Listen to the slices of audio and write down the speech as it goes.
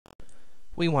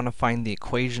we want to find the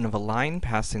equation of a line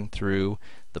passing through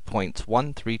the points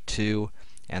 1, 3, 2,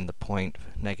 and the point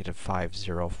 -5,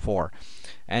 0, 4.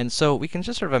 And so we can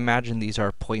just sort of imagine these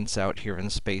are points out here in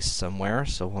space somewhere.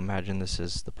 So we'll imagine this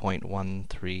is the point 1,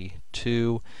 3,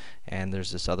 2, and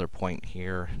there's this other point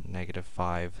here,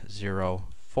 -5, 0,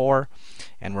 4,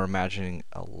 and we're imagining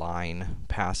a line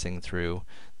passing through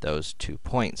those 2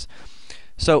 points.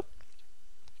 So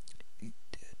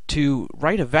to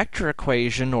write a vector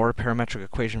equation or a parametric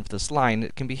equation for this line,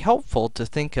 it can be helpful to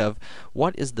think of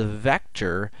what is the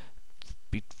vector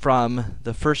from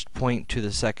the first point to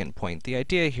the second point. The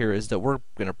idea here is that we're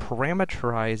going to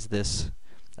parameterize this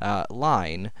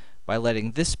line by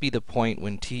letting this be the point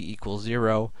when t equals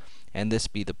 0, and this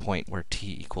be the point where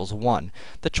t equals 1.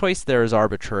 The choice there is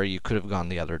arbitrary. You could have gone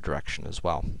the other direction as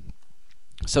well.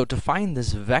 So to find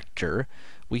this vector,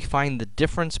 we find the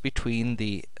difference between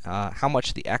the how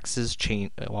much the x's,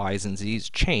 y's, and z's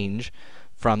change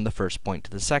from the first point to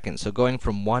the second. So going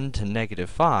from 1 to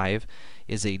 -5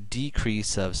 is a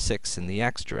decrease of 6 in the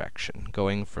x direction.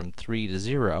 Going from 3 to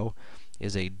 0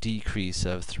 is a decrease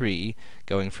of 3.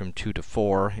 Going from 2 to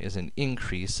 4 is an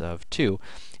increase of 2.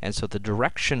 And so the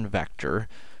direction vector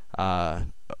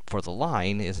for the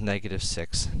line is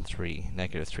 -6, 3,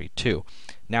 -3, 2.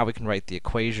 Now we can write the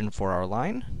equation for our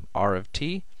line. R of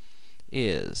t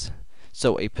is,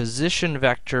 so a position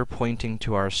vector pointing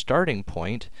to our starting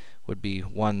point would be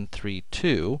 1, 3,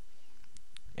 2,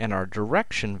 and our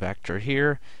direction vector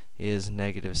here is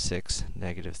 -6,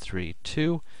 -3,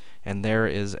 2, and there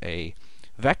is a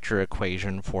vector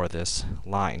equation for this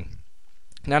line.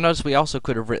 Now notice we also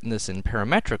could have written this in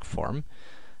parametric form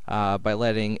by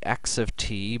letting x of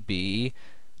t be,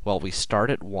 well, we start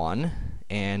at 1,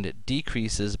 and it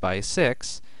decreases by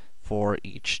 6 for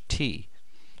each t.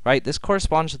 Right? This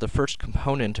corresponds to the first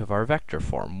component of our vector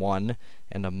form, 1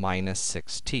 and a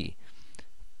 -6t.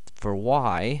 For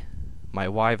y, my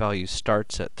y value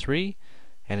starts at 3,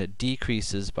 and it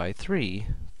decreases by 3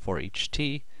 for each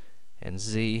t, and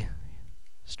z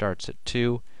starts at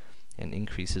 2, and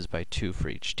increases by 2 for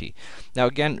each t. Now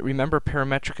again, remember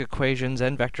parametric equations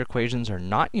and vector equations are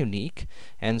not unique,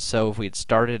 and so if we had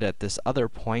started at this other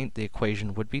point, the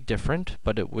equation would be different,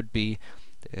 but it would be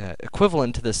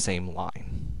equivalent to the same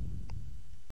line.